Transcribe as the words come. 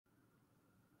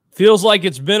Feels like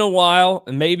it's been a while,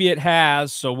 and maybe it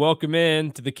has. So welcome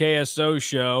in to the KSO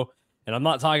show. And I'm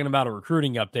not talking about a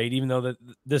recruiting update, even though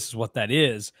this is what that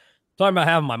is. I'm talking about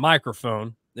having my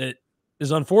microphone. It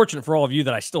is unfortunate for all of you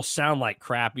that I still sound like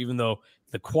crap, even though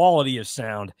the quality of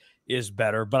sound is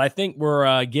better. But I think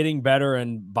we're getting better,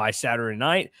 and by Saturday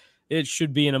night, it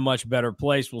should be in a much better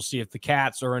place. We'll see if the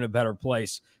Cats are in a better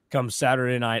place come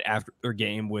Saturday night after their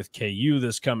game with KU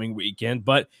this coming weekend.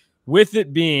 But with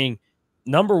it being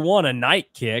number one, a night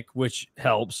kick, which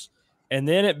helps, and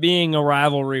then it being a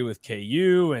rivalry with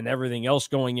KU and everything else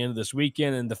going into this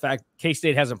weekend, and the fact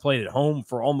K-State hasn't played at home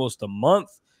for almost a month,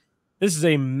 this is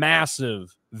a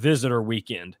massive visitor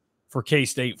weekend for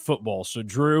K-State football. So,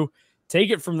 Drew, take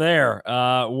it from there.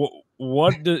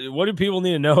 What do people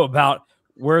need to know about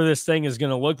where this thing is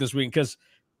going to look this week? Because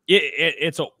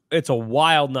it's a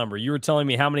wild number. You were telling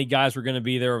me how many guys were going to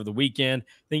be there over the weekend.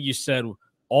 I think you said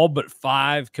all but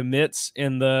 5 commits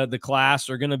in the class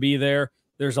are going to be there.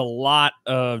 There's a lot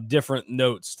of different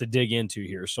notes to dig into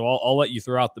here. So I'll let you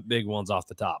throw out the big ones off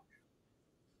the top.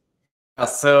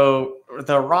 So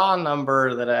the raw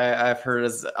number that I've heard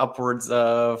is upwards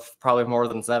of probably more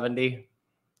than 70,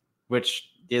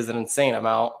 which is an insane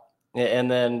amount. And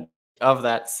then of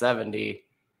that 70,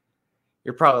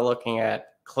 you're probably looking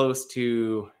at close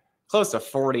to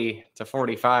 40 to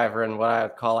 45 are in what I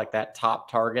would call like that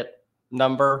top target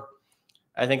number.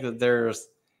 I think that there's,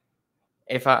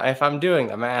 if I'm doing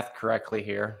the math correctly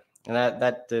here, and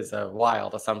that is a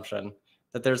wild assumption,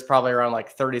 that there's probably around like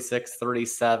 36,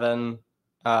 37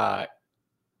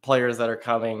 players that are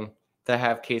coming that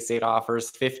have K-State offers.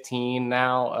 15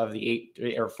 now of the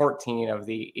 14 of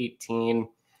the 18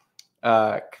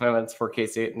 commitments for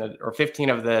K-State, or 15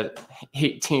 of the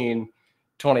 18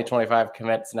 2025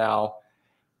 commits now,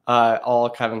 all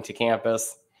coming to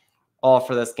campus, all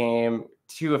for this game.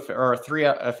 3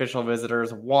 official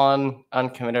visitors, 1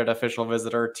 uncommitted official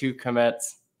visitor, 2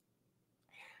 commits.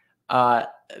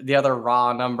 The other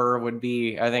raw number would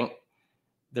be, I think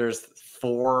there's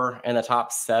 4 in the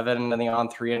top 7 in the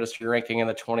On3 industry ranking in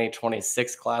the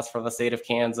 2026 class from the state of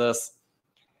Kansas.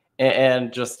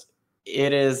 And just,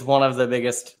 it is one of the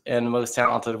biggest and most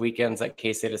talented weekends that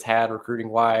K-State has had recruiting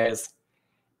wise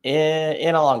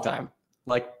in a long time.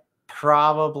 Like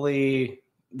probably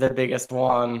the biggest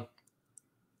one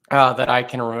that I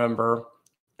can remember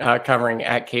covering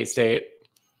at K-State.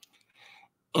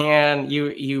 And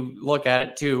you look at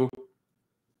it too,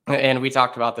 and we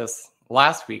talked about this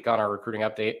last week on our recruiting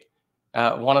update.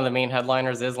 One of the main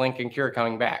headliners is Lincoln Cure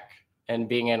coming back and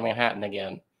being in Manhattan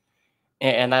again.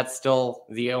 And that's still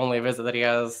the only visit that he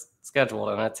has scheduled,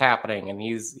 and it's happening. And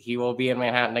he will be in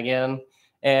Manhattan again,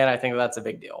 and I think that's a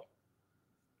big deal.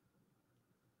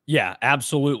 Yeah,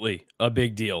 absolutely a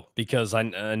big deal, because I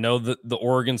know that the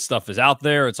Oregon stuff is out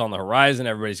there. It's on the horizon.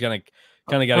 Everybody's going to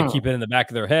kind of got to keep it in the back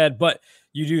of their head. But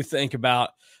you do think about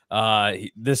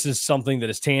this is something that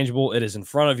is tangible. It is in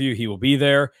front of you. He will be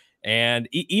there. And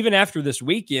even after this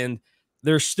weekend,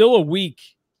 there's still a week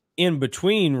in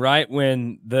between, right,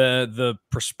 when the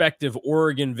prospective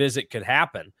Oregon visit could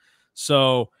happen.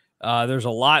 So there's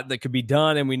a lot that could be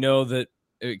done. And we know that,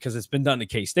 because it's been done to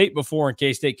K-State before, and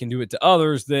K-State can do it to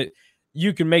others, that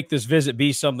you can make this visit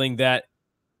be something that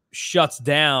shuts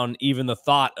down even the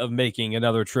thought of making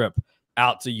another trip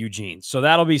out to Eugene. So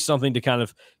that'll be something to kind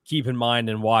of keep in mind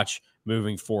and watch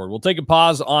moving forward. We'll take a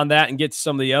pause on that and get to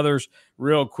some of the others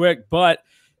real quick. But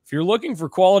if you're looking for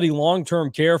quality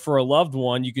long-term care for a loved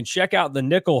one, you can check out the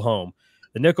Nickel Home.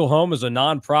 The Nickel Home is a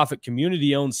nonprofit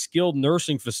community-owned skilled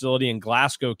nursing facility in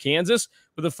Glasgow, Kansas,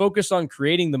 with a focus on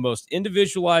creating the most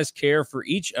individualized care for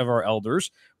each of our elders.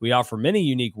 We offer many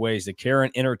unique ways to care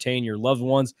and entertain your loved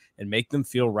ones and make them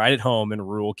feel right at home in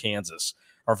rural Kansas.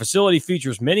 Our facility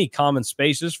features many common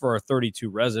spaces for our 32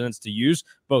 residents to use,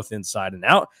 both inside and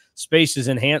out. Space is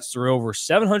enhanced through over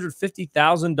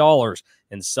 $750,000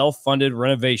 in self-funded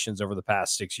renovations over the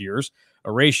past 6 years.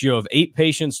 A ratio of 8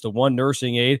 patients to 1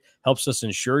 nursing aide helps us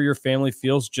ensure your family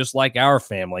feels just like our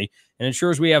family, and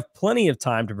ensures we have plenty of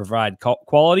time to provide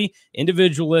quality,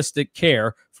 individualistic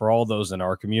care for all those in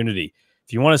our community.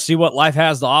 If you want to see what life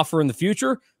has to offer in the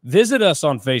future, visit us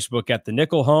on Facebook at The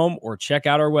Nickel Home, or check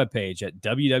out our webpage at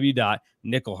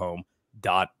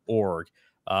www.nickelhome.org.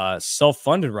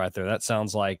 Self-funded right there. That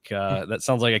sounds like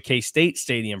a K-State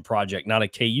stadium project, not a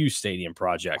KU stadium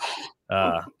project.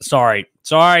 Sorry.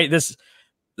 This,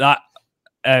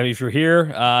 if you're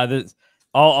here,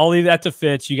 I'll leave that to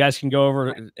Fitz. You guys can go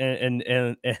over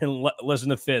and listen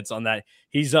to Fitz on that.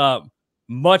 He's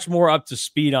much more up to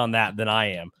speed on that than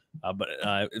I am. But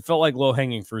it felt like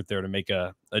low-hanging fruit there to make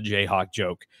a Jayhawk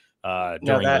joke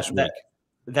during this week.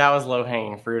 That was low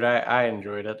hanging fruit. I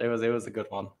enjoyed it. It was a good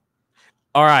one.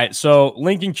 All right, so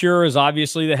Lincoln Cure is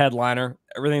obviously the headliner,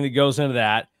 everything that goes into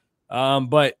that.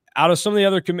 But out of some of the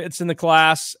other commits in the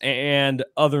class and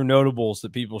other notables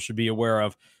that people should be aware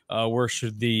of, where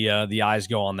should the eyes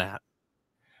go on that?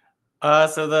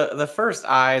 So the first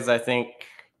eyes, I think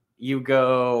you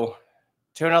go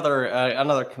to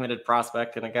another committed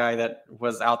prospect and a guy that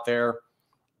was out there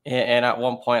and at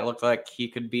one point looked like he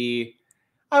could be.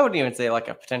 I wouldn't even say like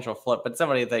a potential flip, but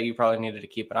somebody that you probably needed to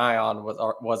keep an eye on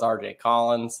was RJ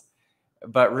Collins.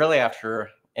 But really,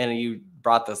 and you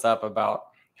brought this up about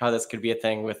how this could be a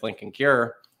thing with Lincoln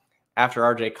Cure, after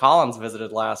RJ Collins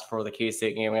visited last for the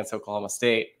K-State game against Oklahoma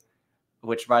State,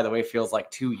 which by the way feels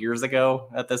like 2 years ago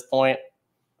at this point.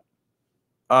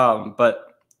 But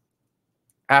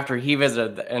after he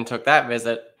visited and took that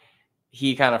visit,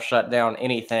 he kind of shut down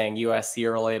anything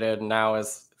USC related and now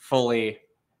is fully,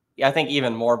 I think,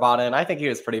 even more bought in. I think he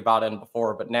was pretty bought in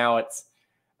before, but now it's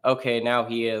okay. Now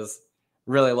he is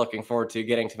really looking forward to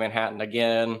getting to Manhattan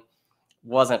again.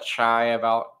 Wasn't shy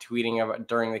about tweeting about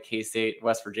during the K-State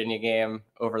West Virginia game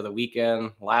over the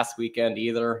weekend, last weekend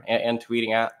either, and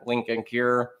tweeting at Lincoln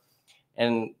Cure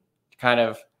and kind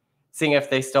of seeing if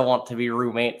they still want to be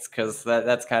roommates, because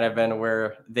that's kind of been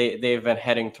where they've been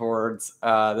heading towards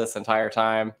this entire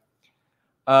time.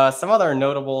 Some other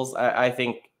notables, I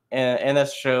think, and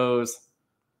this shows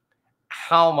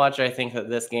how much I think that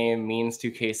this game means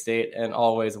to K-State and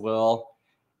always will.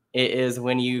 It is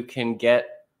when you can get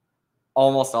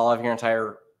almost all of your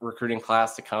entire recruiting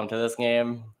class to come to this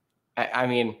game. I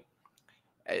mean,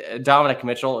 Dominic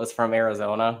Mitchell is from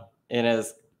Arizona and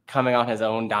is coming on his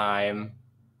own dime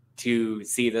to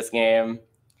see this game.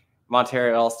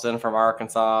 Monterey Elston from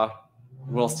Arkansas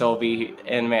will still be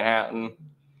in Manhattan.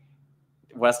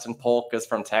 Weston Polk is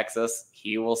from Texas.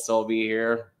 He will still be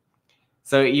here.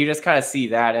 So you just kind of see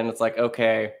that, and it's like,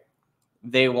 okay,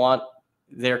 they want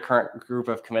their current group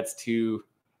of commits to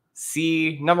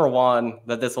see, number one,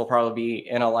 that this will probably be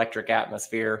an electric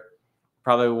atmosphere,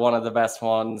 probably one of the best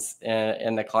ones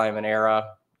in the Kleiman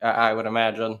era, I would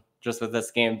imagine, just with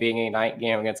this game being a night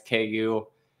game against KU.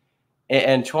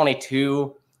 In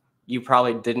 22, you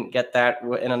probably didn't get that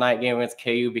in a night game against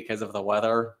KU because of the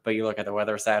weather, but you look at the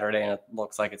weather Saturday and it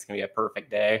looks like it's going to be a perfect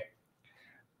day.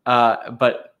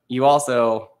 But you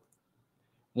also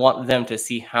want them to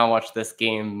see how much this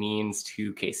game means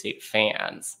to K-State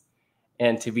fans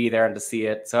and to be there and to see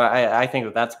it. So I think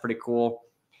that that's pretty cool.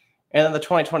 And then the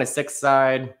 2026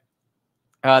 side,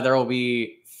 there will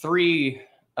be 3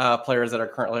 players that are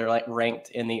currently ranked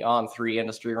in the On3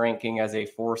 industry ranking as a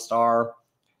 4-star.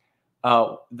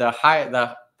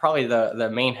 Probably the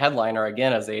main headliner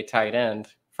again is a tight end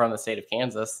from the state of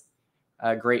Kansas,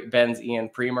 Great Ben's Ian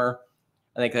Premer.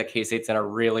 I think that K-State's in a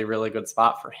really, really good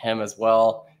spot for him as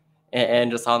well.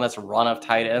 And just on this run of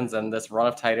tight ends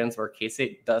where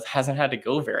K-State hasn't had to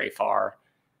go very far,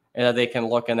 and that they can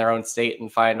look in their own state and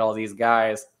find all these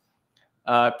guys.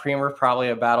 Premer probably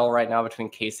a battle right now between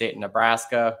K-State and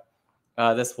Nebraska.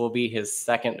 This will be his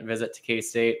second visit to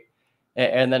K-State.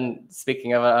 And then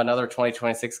speaking of another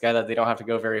 2026 guy that they don't have to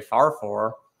go very far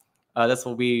for, this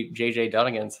will be J.J.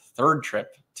 Dunnigan's third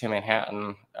trip to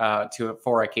Manhattan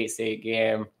for a K-State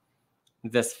game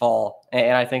this fall.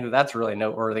 And I think that that's really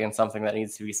noteworthy and something that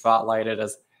needs to be spotlighted,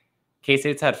 as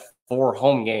K-State's had 4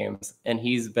 home games and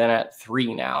he's been at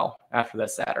 3 now after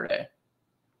this Saturday.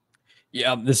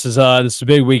 Yeah, this is a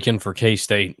big weekend for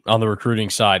K-State on the recruiting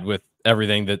side with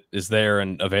everything that is there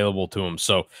and available to them.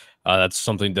 So that's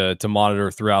something to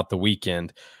monitor throughout the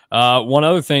weekend. One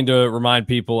other thing to remind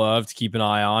people of, to keep an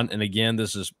eye on, and again,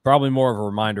 this is probably more of a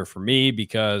reminder for me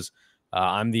because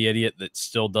I'm the idiot that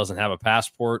still doesn't have a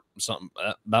passport. Something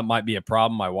that might be a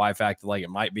problem. My wife acted like it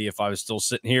might be if I was still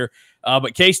sitting here.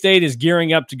 But K-State is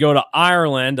gearing up to go to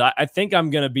Ireland. I think I'm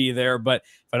going to be there, but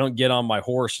if I don't get on my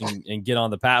horse and get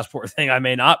on the passport thing, I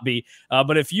may not be.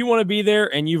 But if you want to be there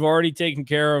and you've already taken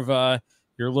care of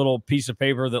your little piece of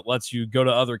paper that lets you go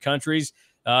to other countries,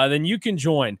 then you can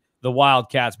join the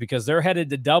Wildcats because they're headed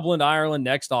to Dublin, Ireland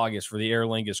next August for the Aer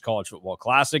Lingus College Football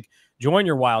Classic. Join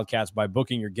your Wildcats by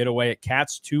booking your getaway at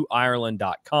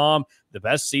cats2ireland.com. The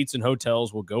best seats and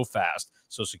hotels will go fast,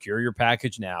 so secure your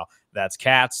package now. That's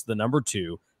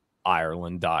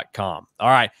cats2ireland.com. All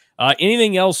right.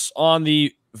 Anything else on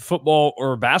the football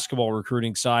or basketball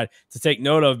recruiting side to take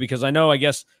note of? Because I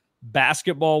guess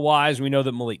basketball-wise, we know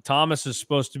that Malik Thomas is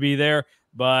supposed to be there,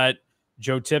 but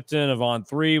Joe Tipton of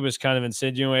On3 was kind of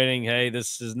insinuating, hey,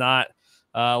 this is not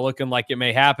looking like it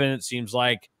may happen. It seems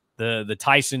like the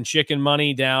Tyson chicken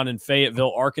money down in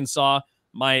Fayetteville, Arkansas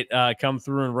might come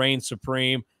through and reign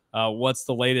supreme. What's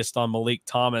the latest on Malik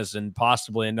Thomas and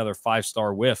possibly another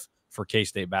 5-star whiff for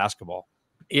K-State basketball?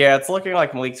 Yeah, it's looking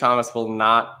like Malik Thomas will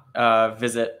not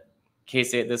visit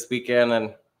K-State this weekend,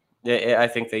 and I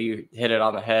think that you hit it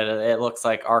on the head. It looks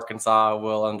like Arkansas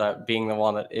will end up being the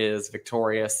one that is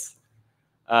victorious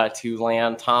to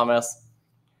land Thomas.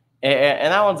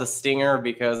 And that one's a stinger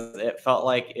because it felt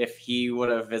like if he would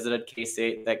have visited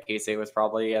K-State, that K-State was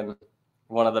probably in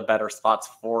one of the better spots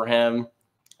for him,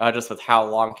 just with how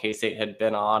long K-State had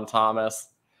been on Thomas.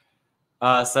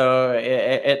 So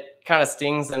it kind of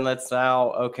stings, and that's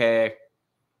now, okay,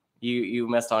 you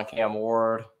missed on Cam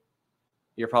Ward.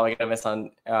 You're probably going to miss on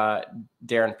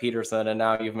Darren Peterson, and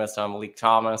now you've missed on Malik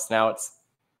Thomas. Now it's,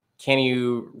 can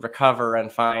you recover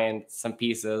and find some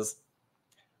pieces?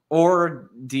 Or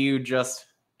do you just,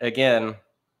 again,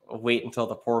 wait until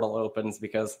the portal opens?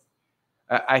 Because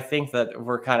I think that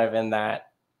we're kind of in that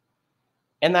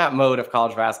mode of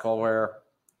college basketball where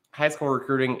high school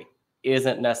recruiting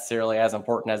isn't necessarily as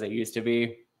important as it used to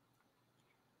be.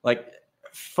 Like,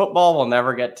 football will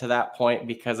never get to that point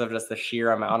because of just the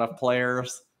sheer amount of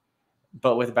players.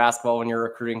 But with basketball, when you're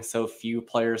recruiting so few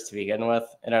players to begin with,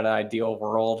 in an ideal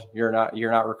world, you're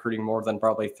not recruiting more than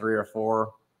probably 3 or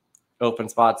 4 open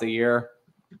spots a year.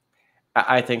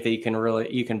 I think that you can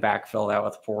backfill that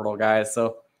with portal guys.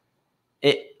 So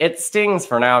it stings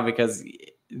for now because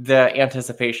the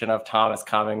anticipation of Thomas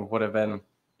coming would have been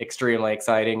extremely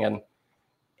exciting, and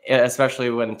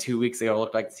especially when 2 weeks ago it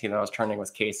looked like the team that was trending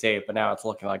was K-State, but now it's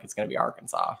looking like it's going to be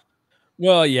Arkansas.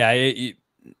 Well, yeah,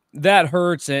 that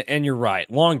hurts, and you're right.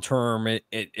 Long term,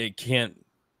 it can't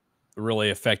really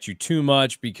affect you too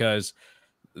much because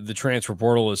the transfer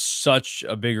portal is such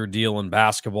a bigger deal in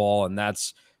basketball, and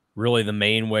that's really the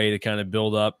main way to kind of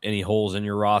build up any holes in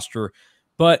your roster.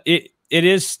 But it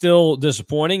is still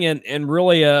disappointing and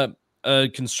really a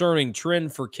concerning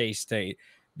trend for K-State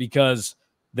because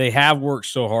they have worked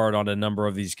so hard on a number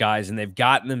of these guys, and they've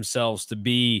gotten themselves to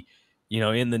be,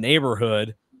 in the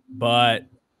neighborhood, but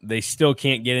they still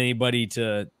can't get anybody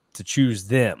to choose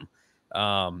them.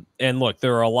 And look,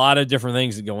 there are a lot of different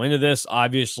things that go into this.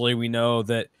 Obviously, we know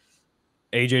that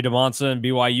AJ DeMonsa and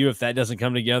BYU, if that doesn't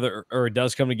come together, or it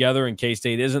does come together and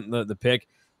K-State isn't the pick,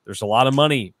 there's a lot of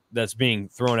money that's being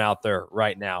thrown out there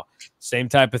right now. Same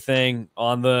type of thing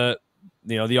on the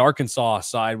Arkansas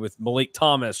side with Malik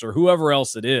Thomas or whoever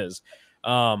else it is.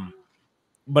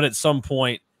 But at some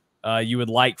point, you would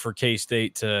like for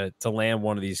K-State to land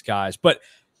one of these guys. But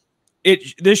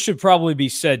this should probably be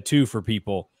said too for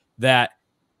people that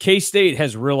K-State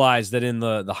has realized that in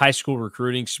the high school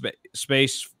recruiting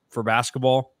space for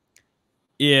basketball,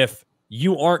 if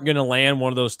you aren't going to land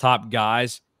one of those top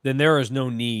guys, then there is no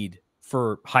need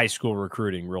for high school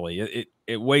recruiting, really.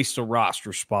 It wastes a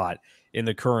roster spot in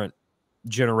the current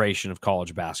generation of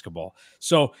college basketball.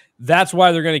 So that's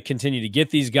why they're going to continue to get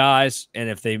these guys, and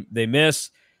if they miss,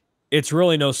 it's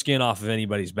really no skin off of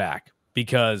anybody's back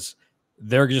because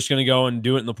they're just going to go and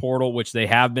do it in the portal, which they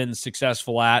have been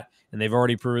successful at, and they've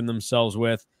already proven themselves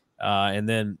with. And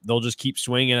then they'll just keep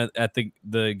swinging at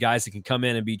the guys that can come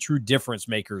in and be true difference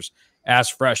makers as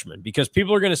freshmen, because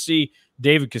people are going to see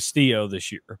David Castillo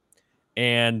this year.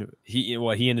 And he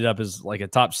ended up as like a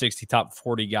top 60, top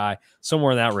 40 guy,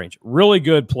 somewhere in that range. Really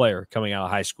good player coming out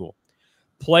of high school.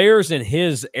 Players in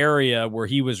his area where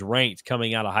he was ranked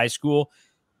coming out of high school,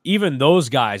 even those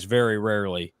guys very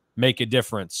rarely make a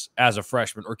difference as a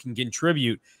freshman or can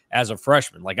contribute as a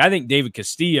freshman. Like, I think David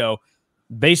Castillo,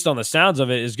 based on the sounds of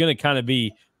it, is going to kind of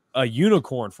be a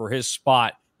unicorn for his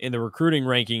spot in the recruiting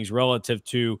rankings relative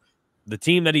to the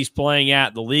team that he's playing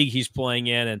at, the league he's playing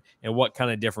in, and what kind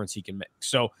of difference he can make.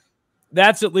 So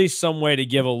that's at least some way to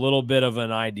give a little bit of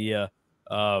an idea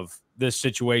of this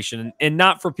situation, and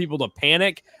not for people to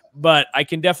panic, but I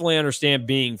can definitely understand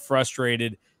being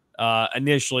frustrated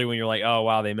initially when you're like, oh,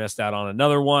 wow, they missed out on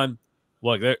another one.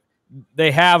 Look, they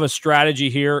have a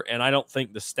strategy here, and I don't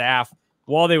think the staff,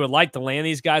 while they would like to land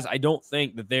these guys, I don't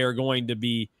think that they are going to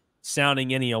be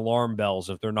sounding any alarm bells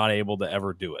if they're not able to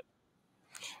ever do it.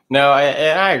 No,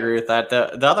 I agree with that.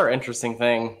 The other interesting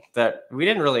thing that we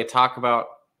didn't really talk about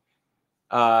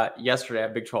yesterday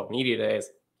at Big 12 Media Days,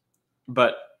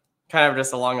 but kind of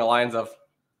just along the lines of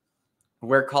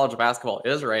where college basketball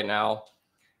is right now,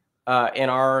 in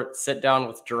our sit down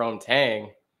with Jerome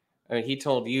Tang, I mean, he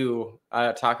told you,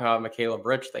 talking about Michaela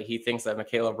Bridge, that he thinks that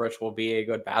Michaela Bridge will be a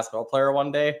good basketball player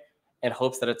one day and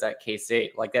hopes that it's at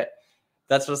K-State. Like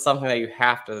that's just something that you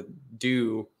have to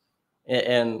do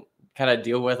and kind of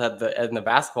deal with in the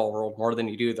basketball world more than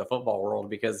you do the football world,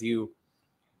 because you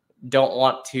don't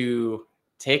want to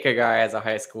take a guy as a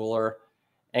high schooler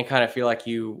and kind of feel like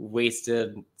you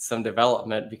wasted some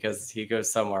development because he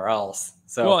goes somewhere else.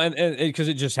 So well, and because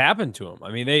it just happened to him.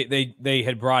 I mean, they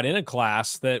had brought in a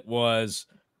class that was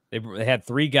they had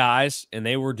 3 guys, and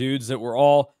they were dudes that were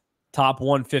all top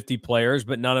 150 players,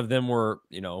 but none of them were,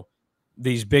 you know,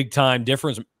 these big time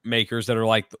difference makers that are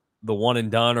like the one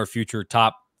and done or future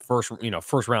top first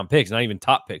round picks, not even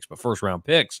top picks, but first round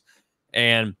picks.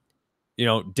 And, you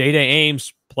know, Day-Day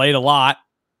Ames played a lot,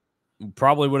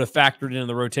 probably would have factored into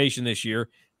the rotation this year.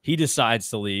 He decides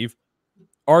to leave.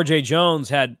 RJ Jones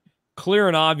had clear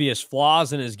and obvious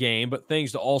flaws in his game, but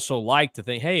things to also like to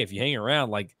think, hey, if you hang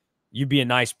around, like, you'd be a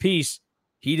nice piece.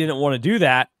 He didn't want to do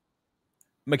that.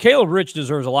 Caleb Rich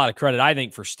deserves a lot of credit, I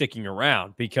think, for sticking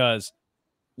around, because,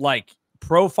 like,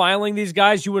 profiling these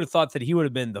guys, you would have thought that he would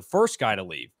have been the first guy to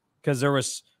leave because there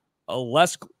was a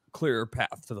less clear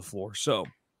path to the floor. So,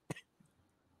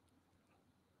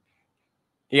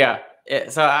 yeah.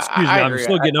 So excuse me, I I'm agree.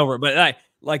 still getting over it,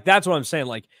 but that's what I'm saying.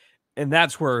 Like, and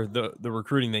that's where the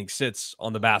recruiting thing sits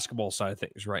on the basketball side of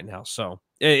things right now. So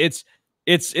it's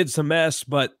a mess,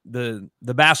 but the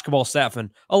basketball staff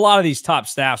and a lot of these top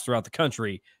staffs throughout the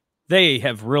country, they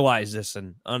have realized this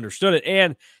and understood it.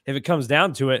 And if it comes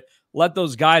down to it, let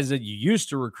those guys that you used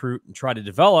to recruit and try to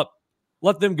develop,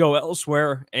 let them go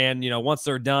elsewhere. And, you know, once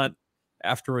they're done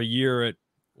after a year at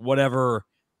whatever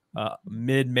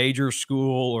mid-major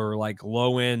school or like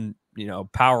low-end, you know,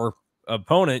 power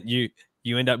opponent, you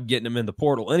end up getting them in the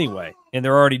portal anyway. And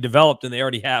they're already developed and they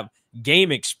already have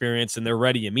game experience and they're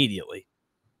ready immediately.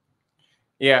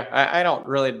 Yeah, I don't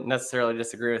really necessarily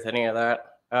disagree with any of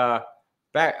that.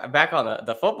 Back on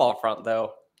the football front,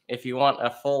 though, if you want a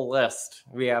full list,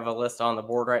 we have a list on the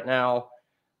board right now.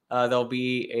 There'll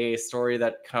be a story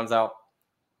that comes out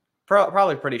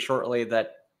probably pretty shortly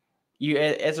that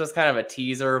it's just kind of a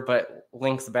teaser, but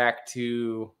links back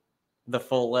to the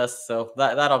full list. So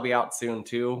that'll be out soon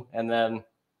too. And then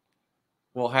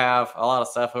we'll have a lot of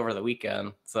stuff over the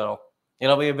weekend. So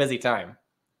it'll be a busy time.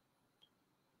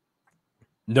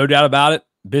 No doubt about it.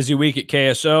 Busy week at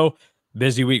KSO,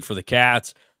 busy week for the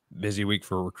Cats, busy week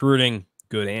for recruiting,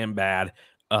 good and bad,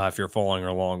 if you're following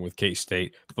along with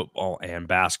K-State football and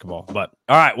basketball. But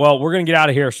all right, well, we're going to get out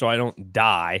of here so I don't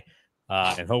die.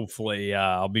 And hopefully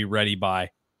I'll be ready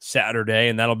by Saturday,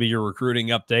 and that'll be your recruiting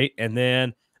update. And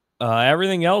then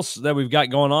everything else that we've got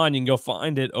going on, you can go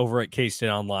find it over at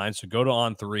K-StateOnline. So go to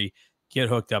On3, get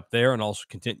hooked up there, and also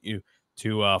continue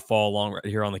to follow along right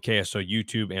here on the KSO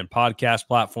YouTube and podcast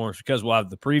platforms, because we'll have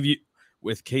the preview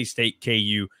with K-State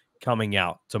KU coming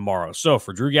out tomorrow. So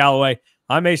for Drew Galloway,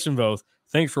 I'm Mason Voth.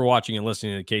 Thanks for watching and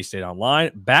listening to K-State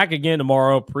Online. Back again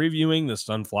tomorrow previewing the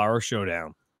Sunflower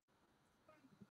Showdown.